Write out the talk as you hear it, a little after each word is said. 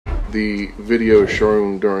The video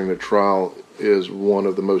shown during the trial is one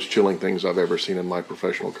of the most chilling things I've ever seen in my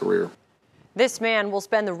professional career. This man will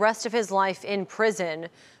spend the rest of his life in prison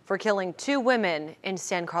for killing 2 women in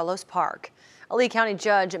San Carlos Park. A Lee County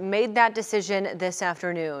judge made that decision this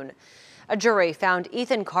afternoon. A jury found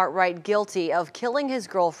Ethan Cartwright guilty of killing his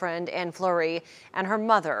girlfriend, Ann Fleury, and her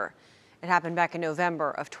mother. It happened back in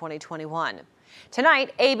November of 2021.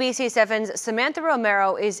 Tonight, ABC7's Samantha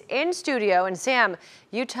Romero is in studio. And Sam,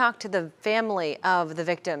 you talked to the family of the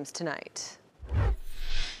victims tonight.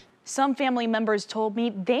 Some family members told me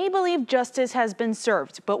they believe justice has been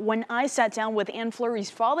served. But when I sat down with Ann Fleury's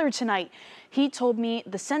father tonight, he told me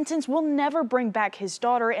the sentence will never bring back his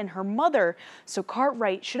daughter and her mother. So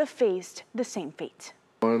Cartwright should have faced the same fate.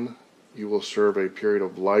 You will serve a period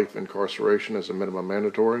of life incarceration as a minimum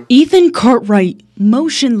mandatory. Ethan Cartwright,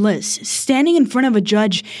 motionless, standing in front of a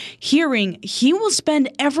judge, hearing he will spend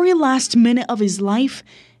every last minute of his life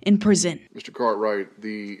in prison. Mr. Cartwright,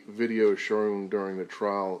 the video shown during the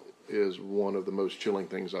trial is one of the most chilling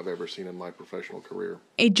things I've ever seen in my professional career.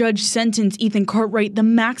 A judge sentenced Ethan Cartwright the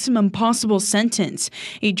maximum possible sentence.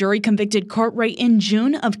 A jury convicted Cartwright in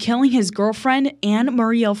June of killing his girlfriend, Anne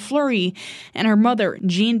Marielle Fleury, and her mother,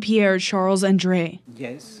 Jean-Pierre Charles Andre.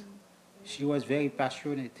 Yes, she was very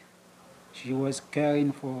passionate. She was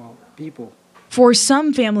caring for people. For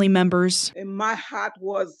some family members, my heart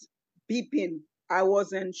was beeping. I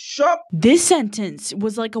was in shock. This sentence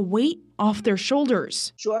was like a weight off their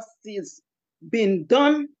shoulders. Justice been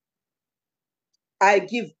done. I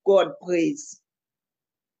give God praise.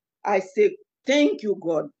 I say, thank you,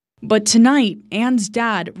 God. But tonight, Anne's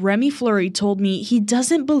dad, Remy Fleury, told me he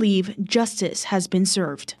doesn't believe justice has been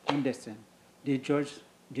served. Understand? The judge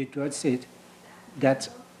said that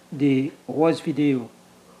the was video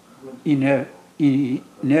in her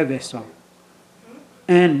vessel,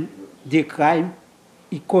 and the crime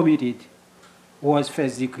he committed was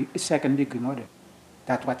second degree murder.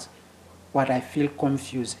 That's what I feel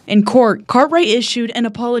confused. In court, Cartwright issued an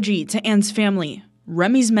apology to Anne's family.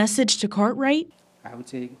 Remy's message to Cartwright? I would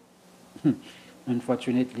say,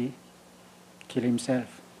 unfortunately, kill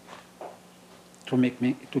himself to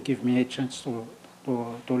give me a chance to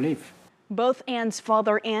live. Both Anne's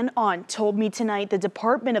father and aunt told me tonight the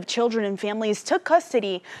Department of Children and Families took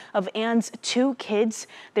custody of Anne's 2 kids.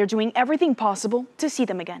 They're doing everything possible to see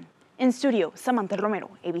them again. In studio, Samantha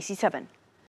Romero, ABC7.